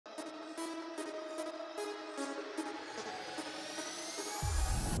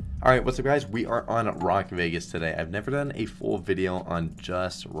Alright, what's up guys? We are on Rock Vegas today. I've never done a full video on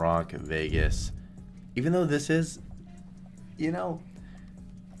just Rock Vegas. Even though this is, you know,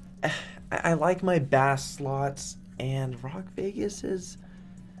 I like my bass slots, and Rock Vegas is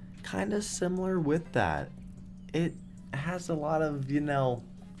kind of similar with that. It has a lot of, you know,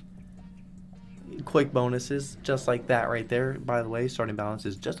 quick bonuses, just like that right there. By the way, starting balance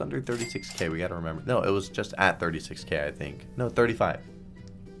is just under 36k. We gotta remember. No, it was just at 36k, I think. No, 35.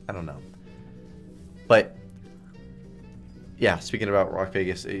 I don't know. But yeah, speaking about Rock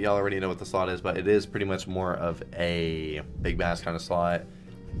Vegas, y'all already know what the slot is, but it is pretty much more of a big bass kind of slot.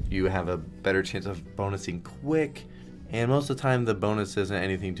 You have a better chance of bonusing quick, and most of the time the bonus isn't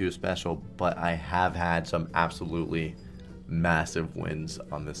anything too special, but I have had some absolutely massive wins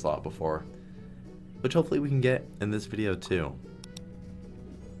on this slot before, which hopefully we can get in this video too.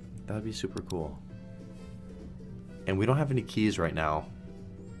 That would be super cool. And we don't have any keys right now.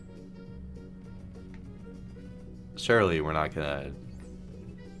 Surely we're not gonna...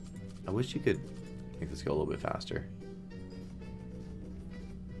 I wish you could make this go a little bit faster.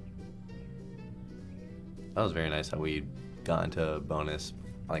 That was very nice how we got into a bonus,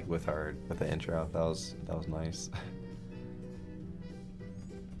 like with the intro. That was nice.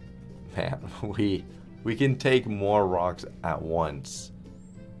 Man, we can take more rocks at once.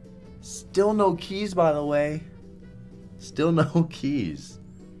 Still no keys, by the way. Still no keys.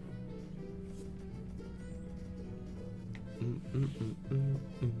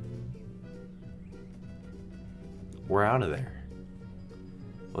 We're out of there.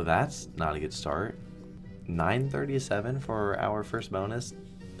 Well, that's not a good start. 937 for our first bonus.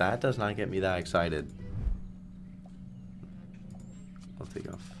 That does not get me that excited. I'll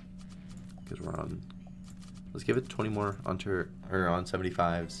take off because we're on. Let's give it 20 more on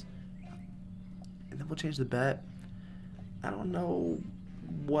 75s, and then we'll change the bet. I don't know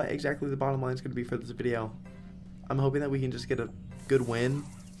what exactly the bottom line is going to be for this video. I'm hoping that we can just get a good win,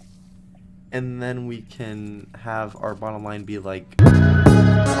 and then we can have our bottom line be like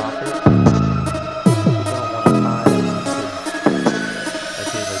profit.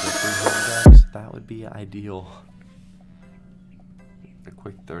 That would be ideal. A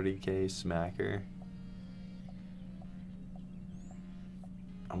quick 30k smacker.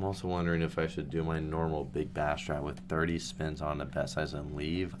 I'm also wondering if I should do my normal big bass strat with 30 spins on a bet size and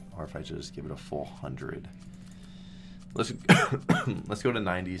leave, or if I should just give it a full 100. Let's go to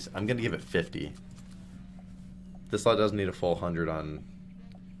 90s. I'm gonna give it 50. This slot doesn't need a full 100 on,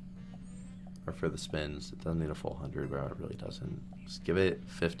 or for the spins. It doesn't need a full 100, but it really doesn't. Just give it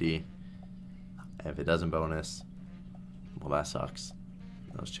 50. If it doesn't bonus, well, that sucks.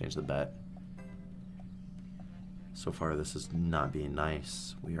 Let's change the bet. So far, this is not being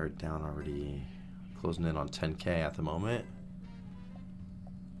nice. We are down already, closing in on 10k at the moment.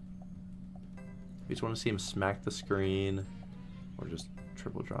 We just want to see him smack the screen, or just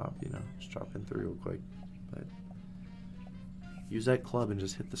triple drop, you know, just drop in through real quick. But use that club and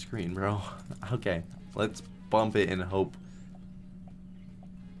just hit the screen, bro. Okay, let's bump it and hope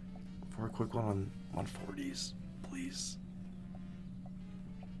for a quick one on 40s, please.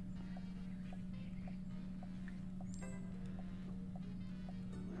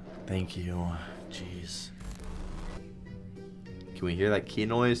 Thank you. Jeez. Can we hear that key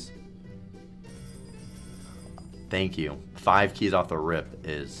noise? Thank you. 5 keys off the rip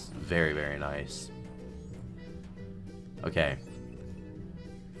is very, very nice. Okay.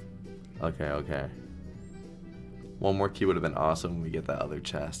 Okay. One more key would have been awesome when we get that other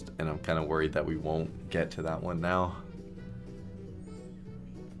chest, and I'm kind of worried that we won't get to that one now.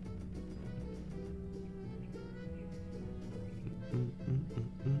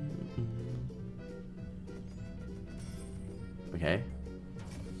 Okay.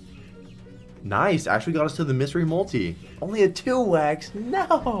 Nice, actually got us to the mystery multi. Only a 2x.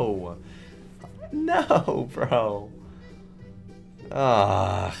 No, no, bro.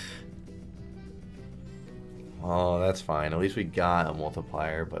 Ah. Oh, that's fine. At least we got a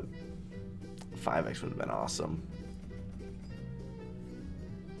multiplier, but 5x would have been awesome.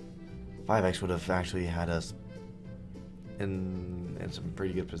 5x would have actually had us in some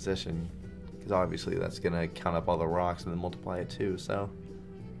pretty good position, because obviously that's gonna count up all the rocks and then multiply it too. So.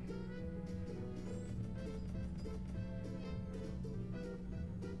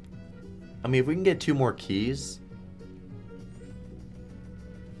 I mean, if we can get 2 more keys,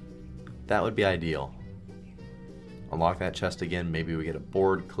 that would be ideal. Unlock that chest again. Maybe we get a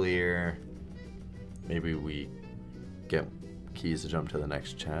board clear. Maybe we get keys to jump to the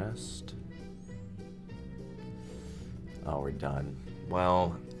next chest. Oh, we're done.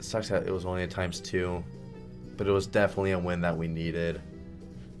 Well, it sucks that it was only a ×2, but it was definitely a win that we needed.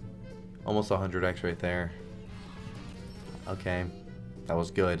 Almost 100x right there. Okay, that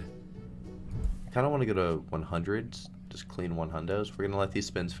was good. Kind of want to go to 100s, just clean 100s. We're gonna let these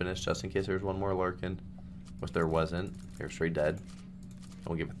spins finish just in case there's one more lurking, which there wasn't. They were straight dead. And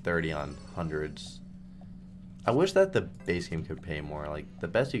we'll give it 30 on hundreds. I wish that the base game could pay more. Like the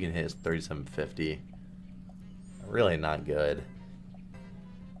best you can hit is 37.50. Really not good.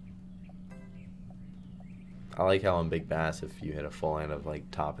 I like how on Big Bass, if you hit a full hand of like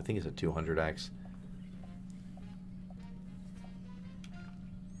top, I think it's a 200x.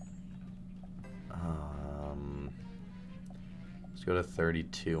 Let's go to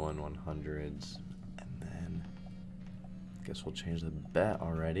 32 on 100s, and then I guess we'll change the bet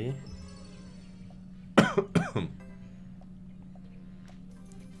already. All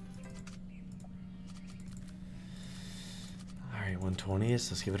right, 120s.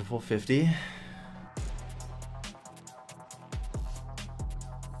 Let's give it a full 50.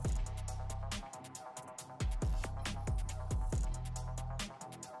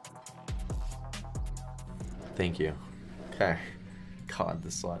 Thank you. Okay. God,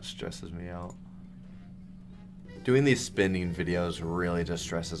 this slot stresses me out. Doing these spinning videos really just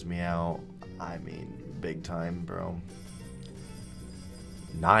stresses me out. I mean, big time, bro.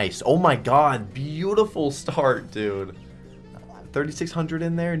 Nice. Oh my god, beautiful start, dude. 3,600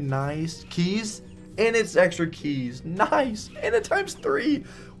 in there. Nice. Keys. And it's extra keys. Nice. And it times 3.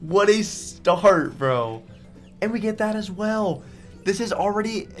 What a start, bro. And we get that as well. This is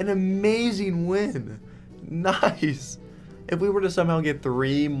already an amazing win. Nice. If we were to somehow get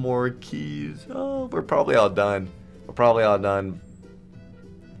 3 more keys, oh, we're probably all done. We're probably all done.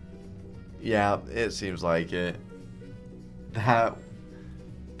 Yeah, it seems like it. That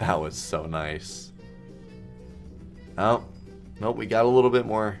was so nice. Oh, nope, we got a little bit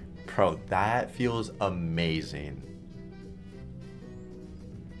more. Bro, that feels amazing.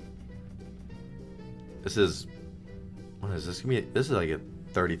 This is, what is this gonna be? This is like a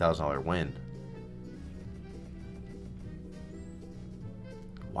 $30,000 win.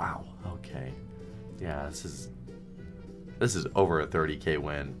 Wow. Okay. Yeah, this is over a 30K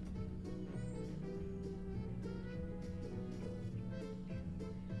win.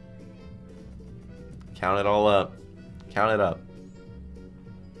 Count it all up. Count it up.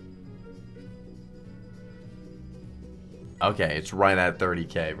 Okay, it's right at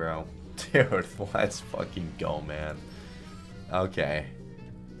 30K, bro. Dude, let's fucking go, man. Okay.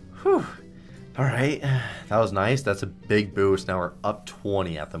 Whew. All right, that was nice. That's a big boost. Now we're up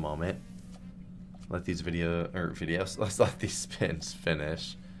 20 at the moment. Let these let's let these spins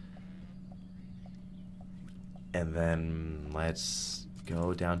finish. And then let's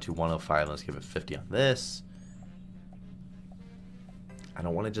go down to 105. Let's give it 50 on this. I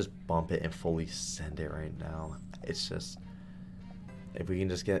don't want to just bump it and fully send it right now. It's just, if we can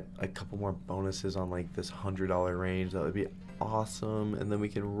just get a couple more bonuses on like this $100 range, that would be awesome. And then we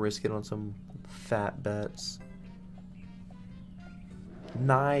can risk it on some fat bets.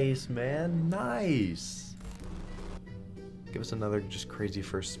 Nice, man. Nice. Give us another just crazy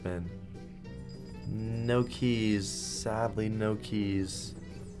first spin. No keys. Sadly, no keys.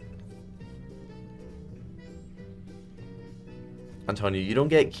 Antonio, you don't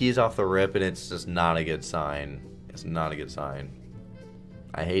get keys off the rip and it's just not a good sign. It's not a good sign.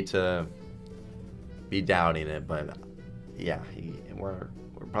 I hate to be doubting it, but yeah, we're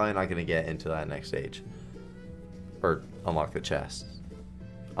probably not going to get into that next stage. Or unlock the chest.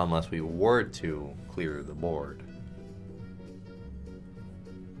 Unless we were to clear the board.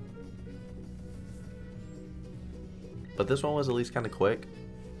 But this one was at least kind of quick.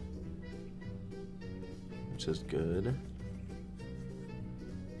 Which is good.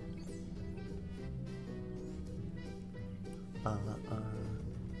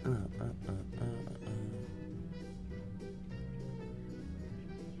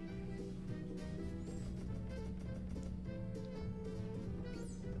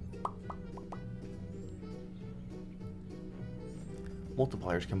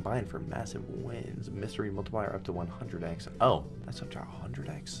 Multipliers combined for massive wins. Mystery multiplier up to 100x. Oh, that's up to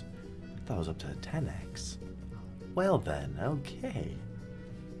 100x? I thought it was up to 10x. Well then, okay.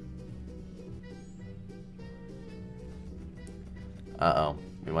 Uh-oh.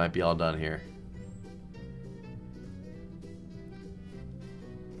 We might be all done here.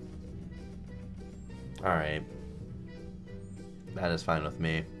 Alright. That is fine with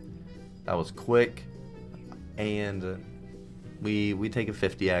me. That was quick. And we take a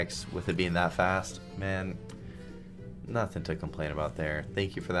 50x with it being that fast. Man, nothing to complain about there.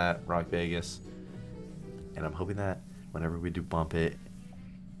 Thank you for that, Rock Vegas. And I'm hoping that whenever we do bump it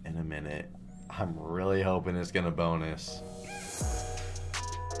in a minute, I'm really hoping it's going to bonus.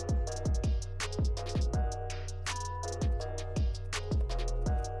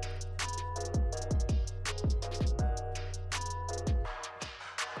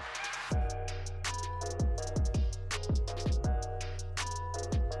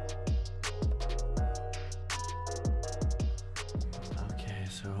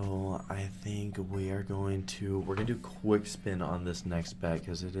 think we're gonna do quick spin on this next bet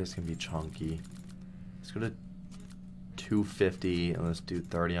because it is gonna be chunky. Let's go to 250 and let's do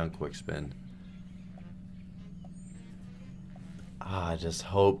 30 on quick spin. I just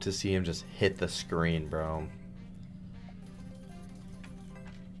hope to see him just hit the screen, bro.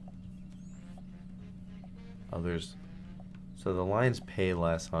 Others. So the lines pay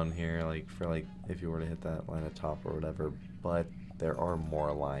less on here, like for like if you were to hit that line at top or whatever, but there are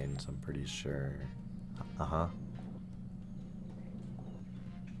more lines, I'm pretty sure.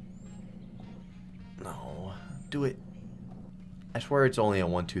 No, do it. I swear it's only a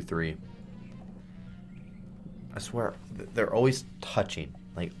 1, 2, 3. I swear they're always touching.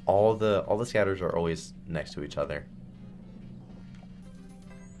 Like all the scatters are always next to each other.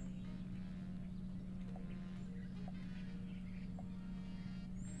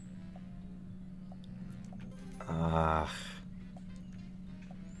 I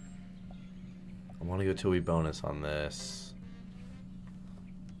want to go till we bonus on this.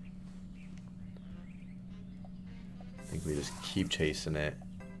 I think we just keep chasing it.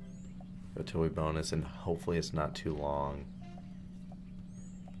 Go till we bonus, and hopefully it's not too long.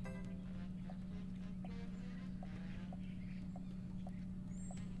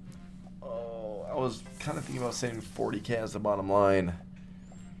 Oh, I was kind of thinking about saying 40K as the bottom line,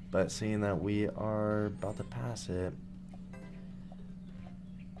 but seeing that we are about to pass it,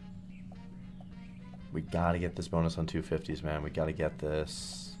 we gotta get this bonus on 250s, man. We gotta get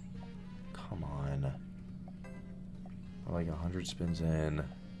this. Come on. We're like 100 spins in.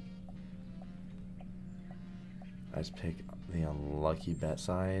 I just pick the unlucky bet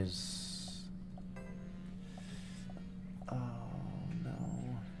size. Oh,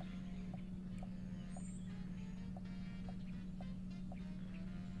 no.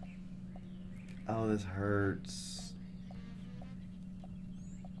 Oh, this hurts.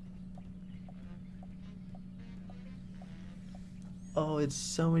 Oh, it's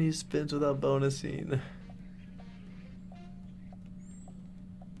so many spins without bonusing.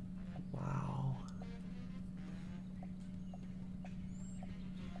 Wow.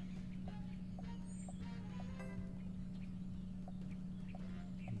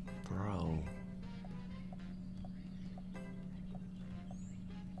 Bro.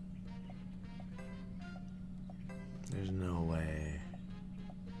 There's no way.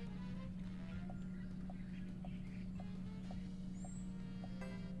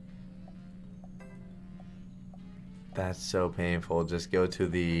 That's so painful. Just go to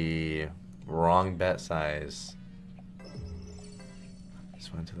the wrong bet size.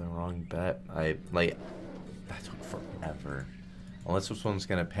 Just went to the wrong bet. That took forever. Unless this one's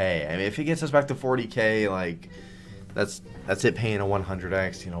gonna pay. I mean, if it gets us back to 40K, like that's it paying a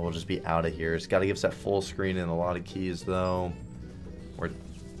 100x. You know, we'll just be out of here. It's got to give us that full screen and a lot of keys, though.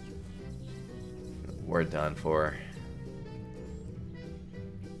 We're done for.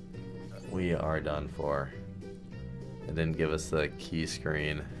 We are done for. It didn't give us the key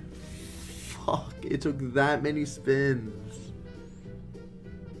screen. Fuck, it took that many spins.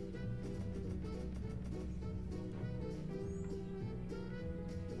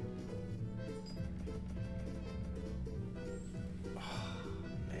 Oh,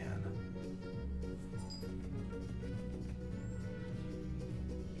 man.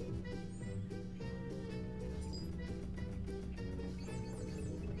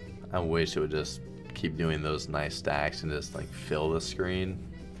 I wish it would just keep doing those nice stacks and just like fill the screen.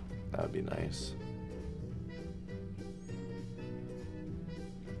 That would be nice.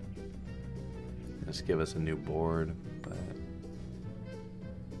 Just give us a new board, but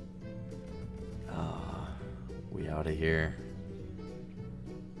we out of here.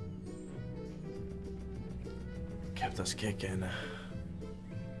 Kept us kicking.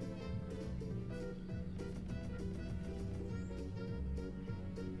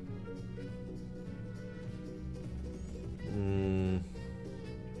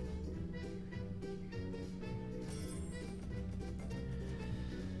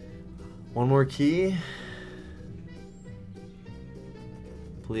 One more key.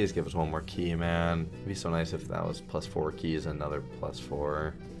 Please give us one more key, man. It'd be so nice if that was +4 keys, another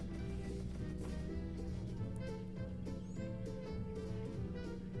 +4.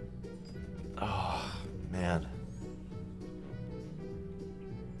 Oh, man.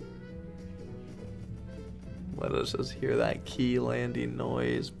 Let us just hear that key landing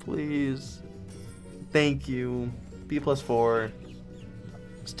noise, please. Thank you. B +4.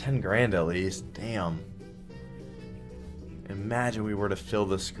 It's 10 grand at least. Damn. Imagine we were to fill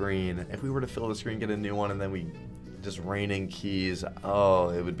the screen. If we were to fill the screen, get a new one, and then we just rain in keys. Oh,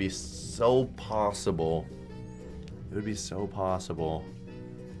 it would be so possible. It would be so possible.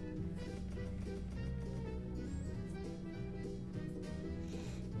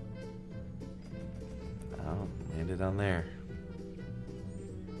 Landed down there.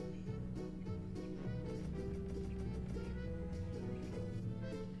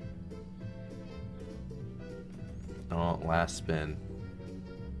 Oh, last spin.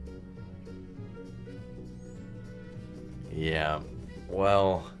 Yeah.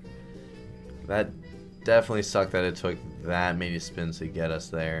 Well, that definitely sucked that it took that many spins to get us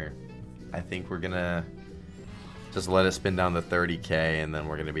there. I think we're gonna just let it spin down to 30K and then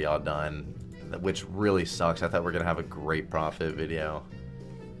we're gonna be all done, which really sucks. I thought we were gonna have a great profit video,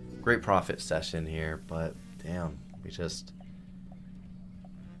 great profit session here, but damn, we just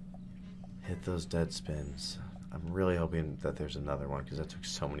hit those dead spins. I'm really hoping that there's another one because that took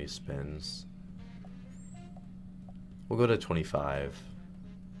so many spins. We'll go to 25.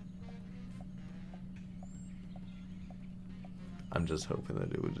 I'm just hoping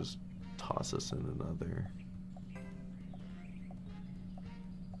that it would just toss us in another.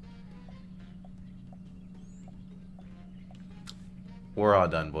 We're all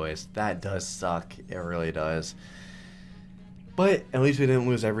done, boys. That does suck. It really does. But at least we didn't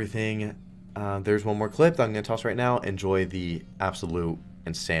lose everything. There's one more clip that I'm going to toss right now. Enjoy the absolute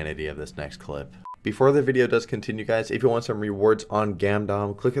insanity of this next clip. Before the video does continue, guys, if you want some rewards on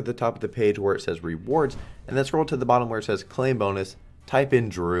Gamdom, click at the top of the page where it says rewards, and then scroll to the bottom where it says claim bonus, type in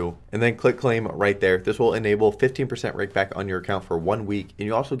Drew, and then click claim right there. This will enable 15% rake back on your account for 1 week, and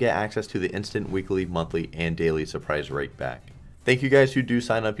you also get access to the instant weekly, monthly, and daily surprise rake back. Thank you guys who do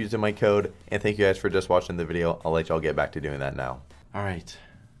sign up using my code, and thank you guys for just watching the video. I'll let y'all get back to doing that now. All right,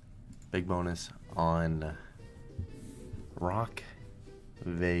 big bonus on Rock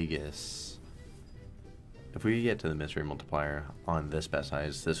Vegas. If we get to the mystery multiplier on this bet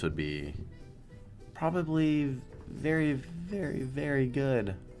size, this would be probably very, very, very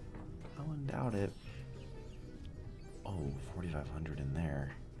good. I wouldn't doubt it. Oh, 4,500 in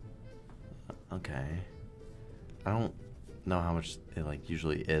there. Okay. I don't know how much it like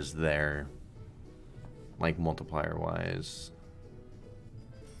usually is there, like multiplier wise.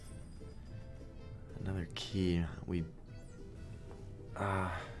 Another key.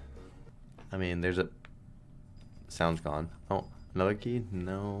 I mean, there's a sound's gone. Oh, another key?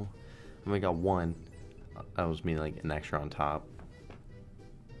 No. I only got one. That was me like an extra on top.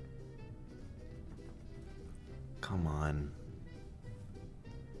 Come on.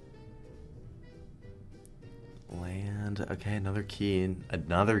 Land. Okay, another key.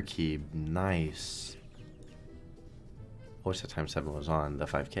 Another key. Nice. I wish the times 7 was on the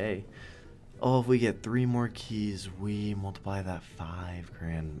 5K. Oh, if we get 3 more keys, we multiply that 5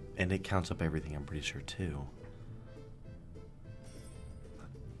 grand. And it counts up everything, I'm pretty sure, too.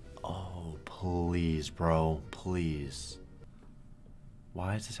 Oh, please, bro. Please.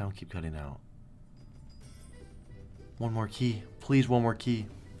 Why does the sound keep cutting out? One more key. Please, one more key.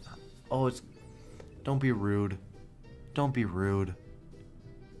 Oh, it's... Don't be rude. Don't be rude.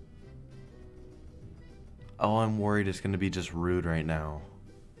 Oh, I'm worried it's going to be just rude right now.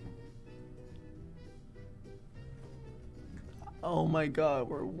 Oh my god,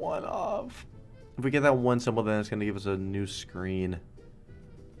 we're 1 off. If we get that 1 symbol, then it's going to give us a new screen.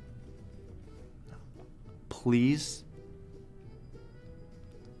 Please?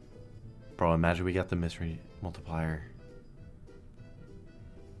 Bro, imagine we got the mystery multiplier.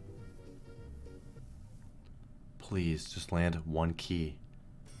 Please, just land 1 key.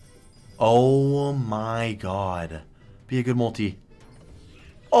 Oh my god. Be a good multi.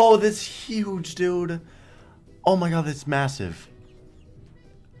 Oh, that's huge, dude. Oh my god, that's massive.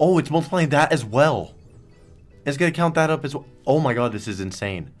 Oh, it's multiplying that as well. It's going to count that up as well. Oh my god, this is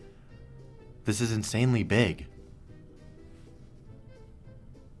insane. This is insanely big.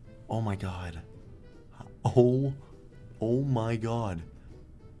 Oh my god. Oh my god.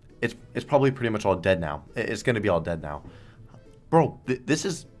 It's probably pretty much all dead now. It's going to be all dead now. Bro,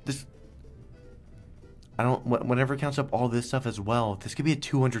 this I don't, whenever it counts up all this stuff as well, this could be a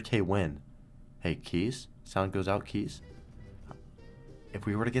 200K win. Hey, keys? Sound goes out, keys. If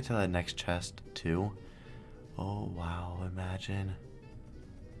we were to get to that next chest too. Oh wow, imagine.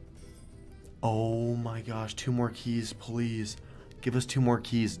 Oh my gosh, 2 more keys, please. Give us 2 more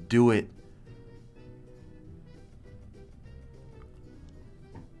keys. Do it.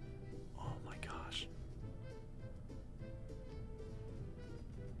 Oh my gosh.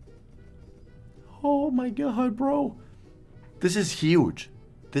 Oh my god, bro. This is huge.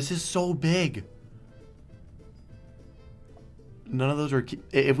 This is so big. None of those are key.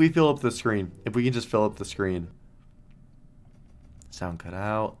 If we fill up the screen. If we can just fill up the screen. Sound cut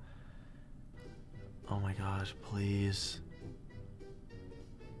out. Oh my gosh, please.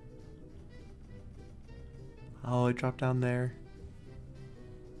 Oh, it dropped down there.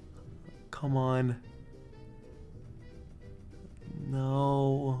 Come on.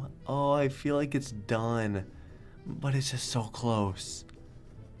 No. Oh, I feel like it's done. But it's just so close.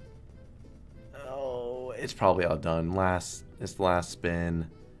 Oh, it's probably all done. It's the last spin.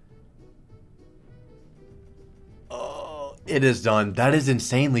 Oh, it is done. That is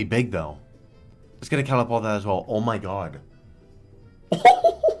insanely big, though. It's going to count up all that as well. Oh, my God.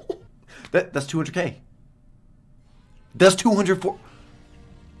 That's 200K. That's 204.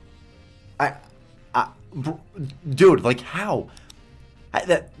 Dude, like how?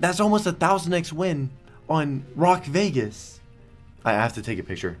 That's almost a 1000x win on Rock Vegas. I have to take a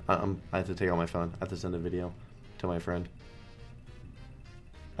picture. I have to take out my phone. I have to send a video to my friend.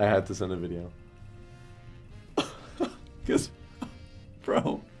 I had to send a video. Because,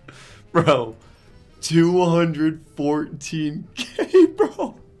 bro, 214K,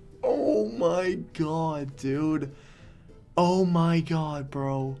 bro. Oh my God, dude. Oh my God,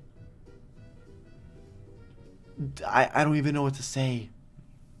 bro. I don't even know what to say.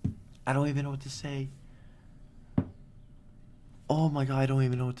 I don't even know what to say. Oh my God, I don't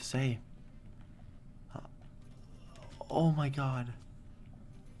even know what to say. Oh my God.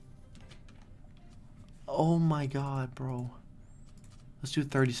 Oh my God, bro. Let's do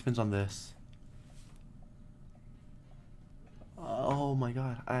 30 spins on this. Oh my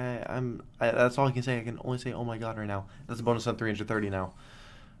God. That's all I can say. I can only say oh my God right now. That's a bonus on 330 now.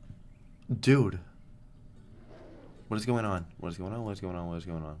 Dude. What is going on? What is going on? What is going on? What is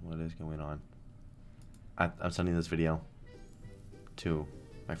going on? What is going on? I'm sending this video to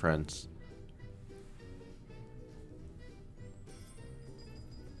my friends.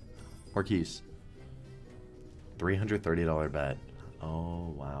 Marquise. $330 bet.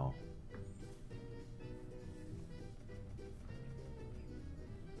 Oh, wow.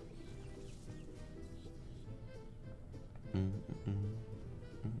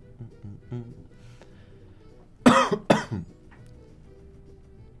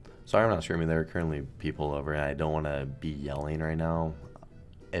 Sorry I'm not streaming. There are currently people over and I don't want to be yelling right now.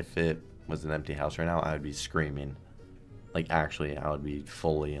 If it was an empty house right now, I would be screaming. Like, actually, I would be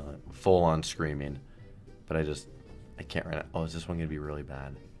full on screaming. But I can't right now. Oh, is this one going to be really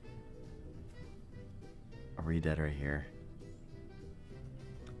bad? Are we dead right here?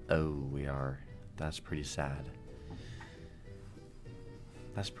 Oh, we are. That's pretty sad.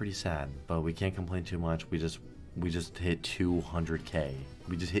 That's pretty sad, but we can't complain too much. We just hit 200K.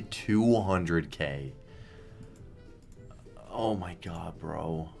 We just hit 200K. Oh my God,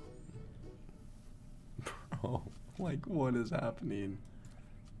 bro. Bro, like what is happening?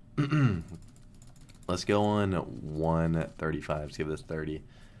 Let's go on 135. Let's give this 30.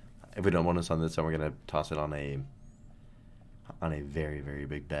 If we don't bonus on this, then we're gonna toss it on a very, very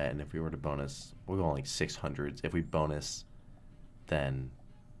big bet. And if we were to bonus, we're going like 600s. If we bonus, then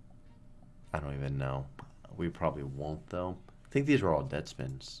I don't even know. We probably won't though. I think these are all dead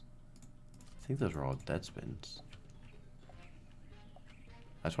spins. I think those are all dead spins.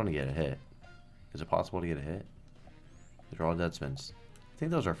 I just want to get a hit. Is it possible to get a hit? These are all dead spins. I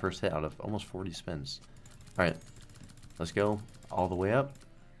think that was our first hit out of almost 40 spins. Alright. Let's go all the way up.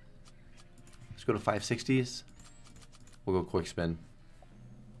 Let's go to 560s. We'll go quick spin.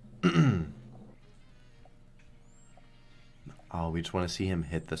 Oh, we just want to see him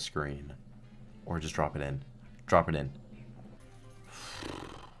hit the screen. Or just drop it in. Drop it in.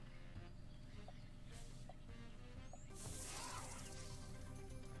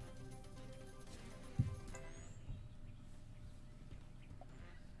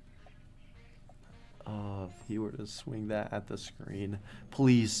 Oh, if he were to swing that at the screen.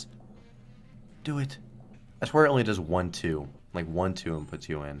 Please. Do it. I swear it only does 1-2. Like 1-2 and puts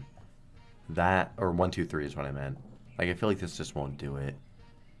you in. That, or 1-2-3 is what I meant. Like, I feel like this just won't do it.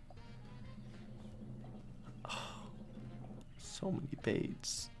 Oh, so many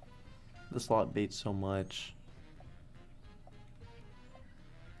baits. This lot baits so much.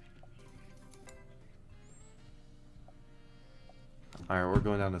 Alright, we're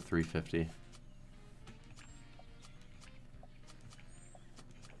going down to 350.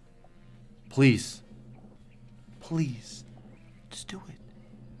 Please. Please. Just do it.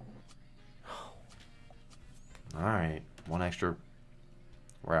 Alright. One extra.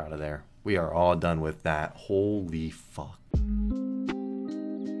 We're out of there. We are all done with that. Holy fuck.